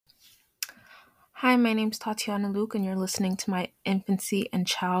Hi, my name's Tatiana Luke, and you're listening to my infancy and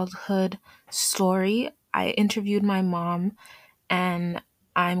childhood story. I interviewed my mom, and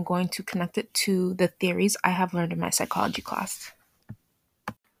I'm going to connect it to the theories I have learned in my psychology class.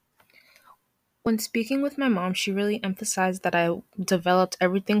 When speaking with my mom, she really emphasized that I developed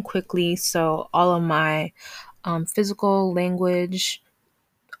everything quickly, so all of my physical language,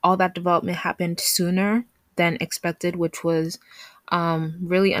 all that development happened sooner than expected, which was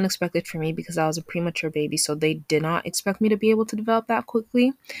really unexpected for me because I was a premature baby. So they did not expect me to be able to develop that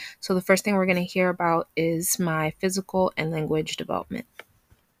quickly. So the first thing we're going to hear about is my physical and language development.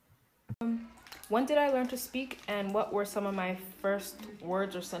 When did I learn to speak, and what were some of my first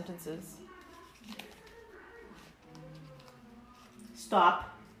words or sentences?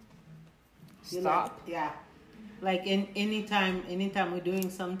 Stop. Stop. Yeah. Like in anytime we're doing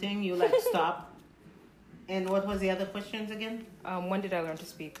something, you like stop. And what was the other questions again? When did I learn to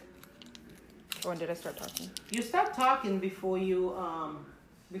speak? Or when did I start talking? You start talking before you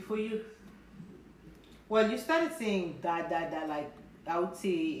well, you started saying that like I would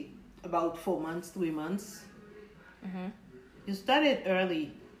say about 4 months, 3 months. Mm-hmm. You started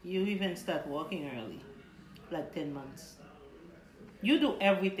early. You even start walking early, like 10 months. You do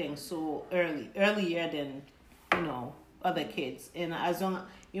everything so earlier than other kids. And as long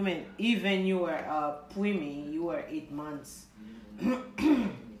you mean even you were preemie, you were 8 months,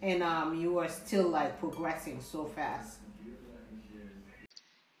 and you were still like progressing so fast.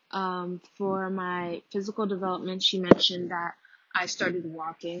 For my physical development, she mentioned that I started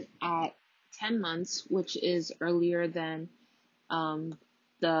walking at 10 months, which is earlier than um,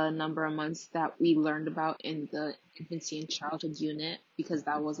 the number of months that we learned about in the infancy and childhood unit because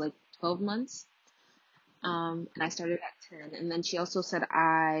that was like 12 months. And I started at 10. And then she also said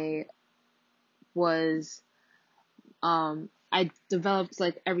was, I developed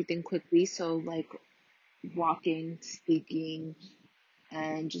like everything quickly. So, like walking, speaking,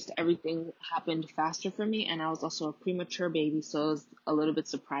 and just everything happened faster for me. And I was also a premature baby, so it was a little bit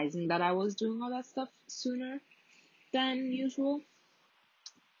surprising that I was doing all that stuff sooner than usual.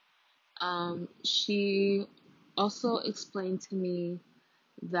 She also explained to me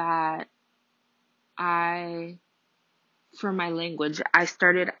that I, for my language, I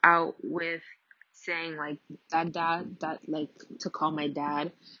started out with saying like dad, that like to call my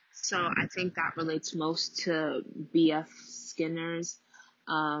dad. So I think that relates most to B.F. Skinner's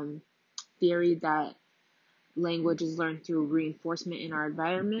um, theory that language is learned through reinforcement in our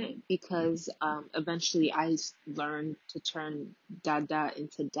environment because eventually I learned to turn dada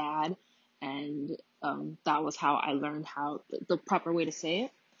into dad, and that was how I learned how the proper way to say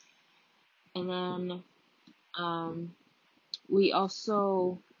it. And then um, we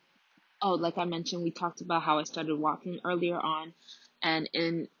also, oh, like I mentioned, we talked about how I started walking earlier on, and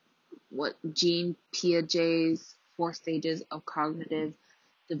in what Jean Piaget's 4 stages of cognitive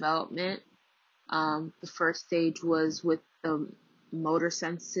development. The first stage was with the motor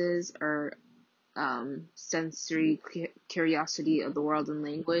senses or sensory curiosity of the world and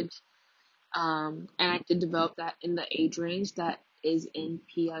language. And I did develop that in the age range that is in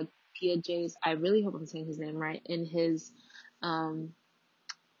Piaget's, I really hope I'm saying his name right, in his um,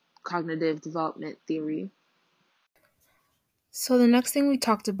 cognitive development theory. So the next thing we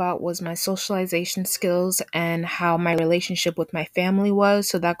talked about was my socialization skills and how my relationship with my family was.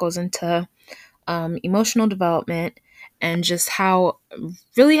 So that goes into emotional development and just how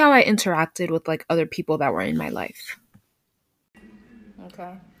I interacted with like other people that were in my life.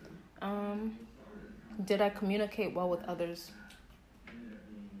 Okay. Um, did I communicate well with others?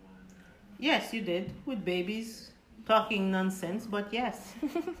 Yes, you did with babies talking nonsense, but yes.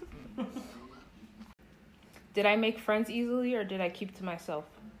 Did I make friends easily or did I keep to myself?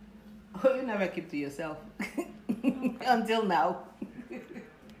 Oh, you never keep to yourself until now.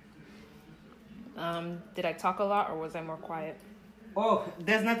 Did I talk a lot or was I more quiet? Oh,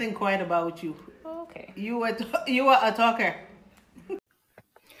 there's nothing quiet about you. Oh, okay. You were a talker.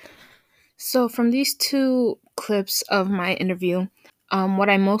 So from these two clips of my interview, what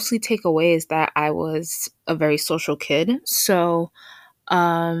I mostly take away is that I was a very social kid. So,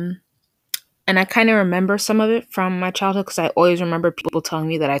 and I kind of remember some of it from my childhood because I always remember people telling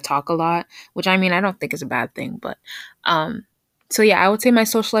me that I talk a lot, which I mean, I don't think is a bad thing, but, so yeah, I would say my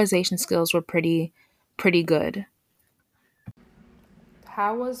socialization skills were pretty good.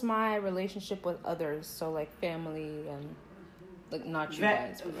 How was my relationship with others? So like family and like not you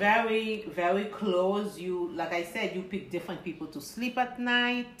guys, but like, Very, very close. You, like I said, you pick different people to sleep at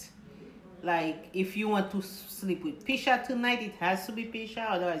night. Like if you want to sleep with Pisha tonight, it has to be Pisha.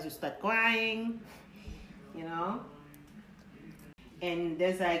 Otherwise, you start crying. You know. and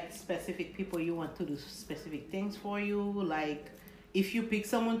there's like specific people you want to do specific things for you. Like if you pick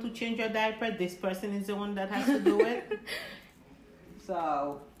someone to change your diaper, this person is the one that has to do it.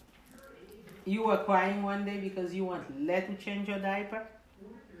 So you were crying one day because you want let to change your diaper.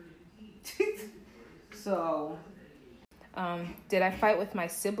 So Did I fight with my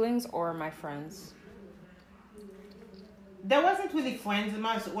siblings or my friends? there wasn't really friends.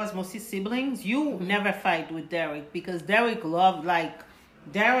 It was mostly siblings. You never fight with Derek because Derek loved like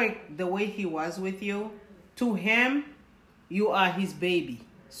Derek the way he was with you. To him, you are his baby,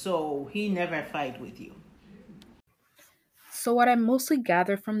 so he never fight with you. So what I mostly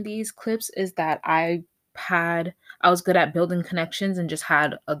gather from these clips is that I was good at building connections and just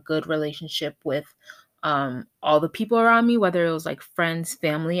had a good relationship with all the people around me, whether it was like friends,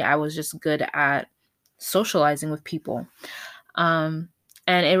 family. I was just good at socializing with people. Um,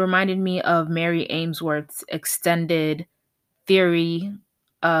 and it reminded me of Mary Ainsworth's extended theory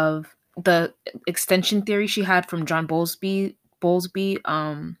of the extension theory she had from John Bowlesby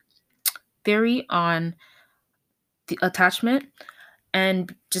theory on the attachment.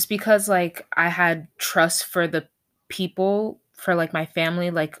 And just because like I had trust for the people, for like my family,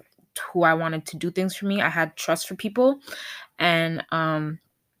 like who I wanted to do things for me, I had trust for people, and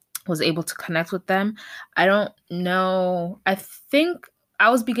was able to connect with them. I don't know, I think I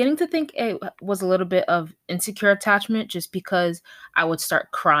was beginning to think it was a little bit of insecure attachment, just because I would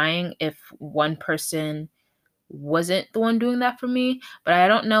start crying if one person wasn't the one doing that for me. But I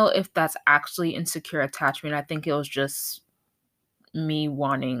don't know if that's actually insecure attachment. I think it was just me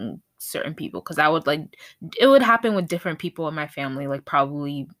wanting certain people, because I would like, it would happen with different people in my family, like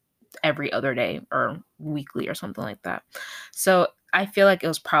probably every other day or weekly or something like that. So I feel like it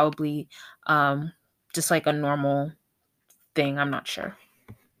was probably um just like a normal thing. I'm not sure.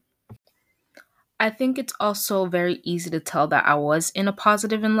 I think it's also very easy to tell that I was in a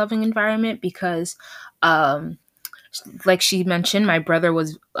positive and loving environment because um like she mentioned, my brother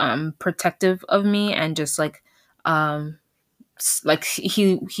was protective of me, and just um like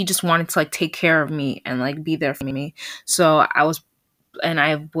he just wanted to like take care of me and like be there for me. So I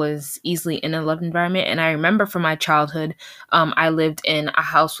was easily in a loved environment. And I remember from my childhood, I lived in a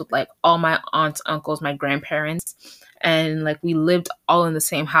house with like all my aunts, uncles, my grandparents, and like we lived all in the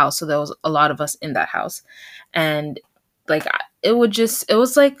same house. So there was a lot of us in that house, and like it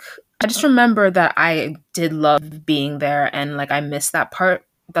was like I just remember that I did love being there, and like I miss that part.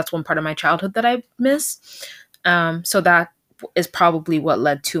 That's one part of my childhood that I miss. So that is probably what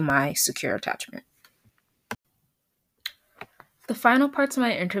led to my secure attachment. The final parts of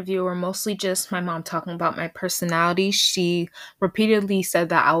my interview were mostly just my mom talking about my personality. She repeatedly said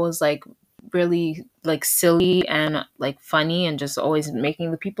that I was like really like silly and like funny and just always making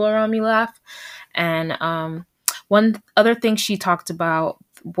the people around me laugh. And one other thing she talked about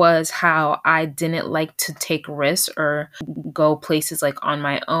was how I didn't like to take risks or go places like on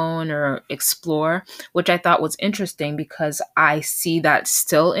my own or explore, which I thought was interesting because I see that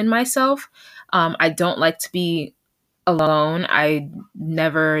still in myself. I don't like to be alone. I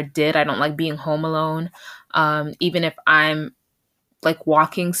never did. I don't like being home alone. Even if I'm like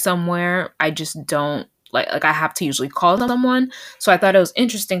walking somewhere, I just don't like I have to usually call someone. So I thought it was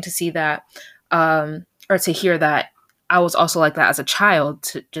interesting to see that or to hear that I was also like that as a child,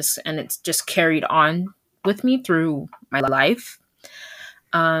 to just and it's just carried on with me through my life.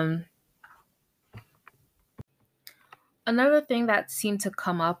 Um Another thing that seemed to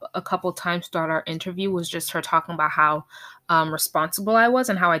come up a couple times throughout our interview was just her talking about how responsible I was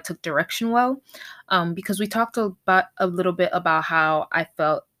and how I took direction well. Because we talked about a little bit about how I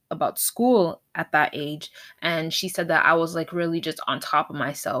felt about school at that age, and she said that I was like really just on top of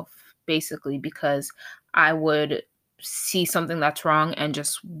myself, basically, because I would see something that's wrong and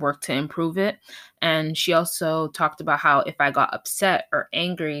just work to improve it. And she also talked about how if I got upset or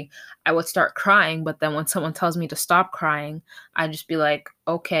angry, I would start crying, but then when someone tells me to stop crying, I'd just be like,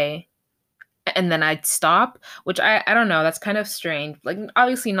 okay. And then I'd stop, which I don't know, that's kind of strange. Like,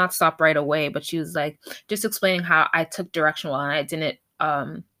 obviously not stop right away, but she was like just explaining how I took direction well and I didn't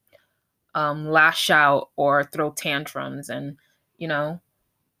lash out or throw tantrums and, you know,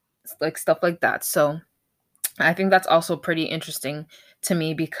 like stuff like that. So I think that's also pretty interesting to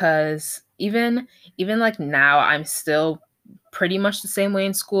me because even like now I'm still pretty much the same way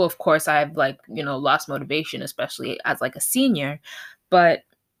in school. Of course, I've like, lost motivation, especially as like a senior, but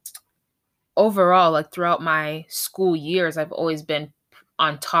overall, like throughout my school years, I've always been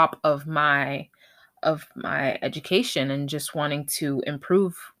on top of my education and just wanting to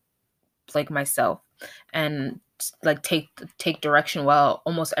improve like myself and like take direction well.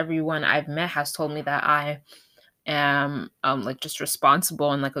 Almost everyone I've met has told me that I am like just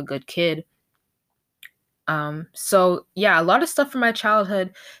responsible and like a good kid. So yeah, a lot of stuff from my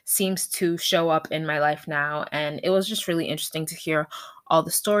childhood seems to show up in my life now, and it was just really interesting to hear all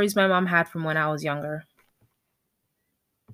the stories my mom had from when I was younger.